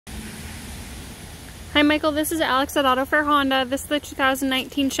Hi Michael, this is Alex at Autofair Honda. This is the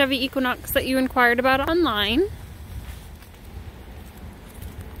 2019 Chevy Equinox that you inquired about online.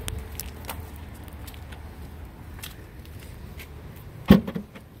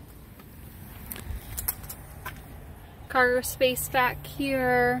 Cargo space back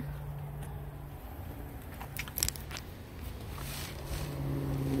here.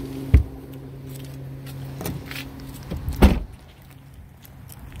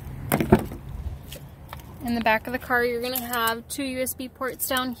 In the back of the car, you're going to have 2 USB ports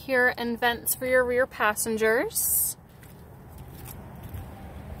down here and vents for your rear passengers.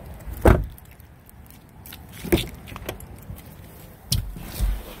 You're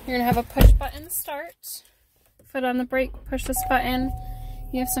going to have a push button start. Foot on the brake, push this button.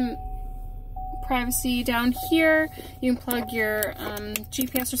 You have some privacy down here. You can plug your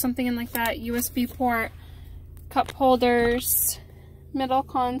GPS or something in like that. USB port, cup holders, middle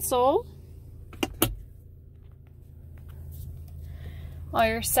console. All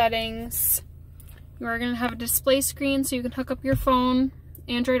your settings. You are going to have a display screen so you can hook up your phone,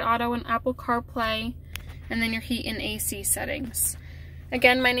 Android Auto and Apple CarPlay, and then your heat and AC settings.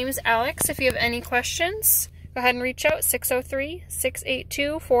 Again, my name is Alex. If you have any questions, go ahead and reach out,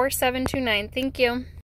 603-682-4729. Thank you.